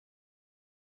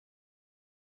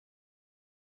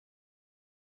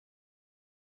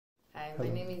Hi, my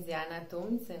name is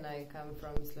Anandkunj and I come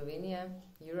from Slovenia,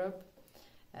 Europe.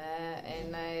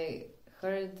 And I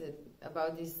heard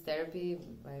about this therapy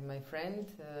by my friend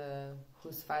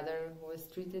whose father was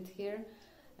treated here,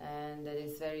 and that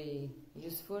is very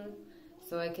useful.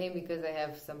 So I came because I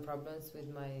have some problems with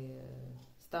my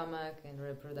stomach and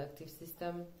reproductive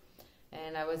system,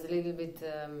 and I was a little bit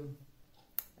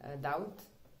doubt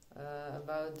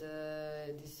about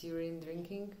this urine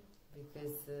drinking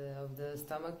because of the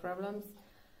stomach problems.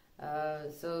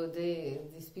 So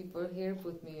these people here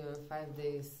put me on 5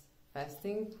 days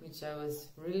fasting, which I was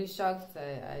really shocked.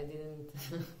 I didn't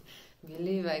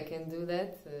believe I can do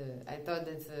that. I thought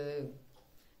that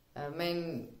a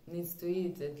man needs to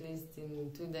eat at least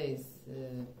in 2 days.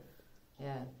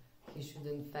 Yeah, he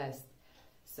shouldn't fast.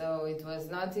 So it was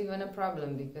not even a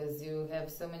problem because you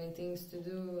have so many things to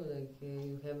do, like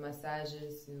you have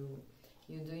massages,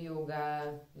 you do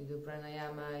yoga, you do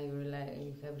pranayama,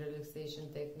 you have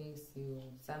relaxation techniques, you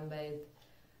sunbathe,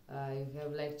 you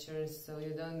have lectures, so you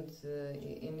don't,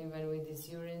 and even with this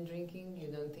urine drinking, you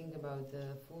don't think about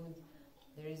food.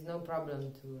 There is no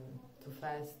problem to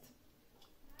fast,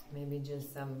 maybe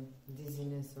just some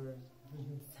dizziness or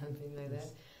something like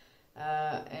that.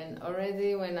 And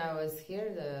already when I was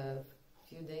here, the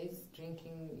few days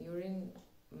drinking urine,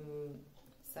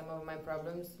 some of my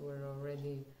problems were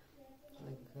already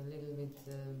like a little bit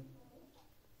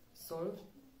solved,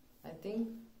 I think.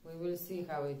 We will see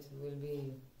how it will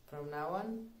be from now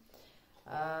on.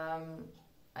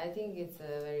 I think it's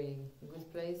a very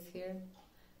good place here.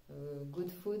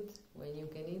 Good food when you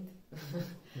can eat.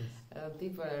 Yes.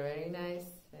 People are very nice,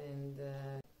 and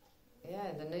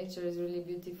yeah, the nature is really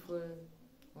beautiful.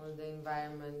 All the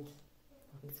environment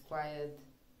is quiet.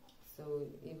 So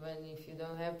even if you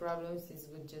don't have problems, it's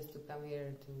good just to come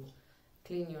here to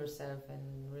clean yourself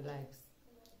and relax.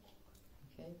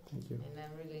 Okay? Thank you. And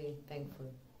I'm really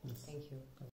thankful. Yes. Thank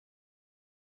you.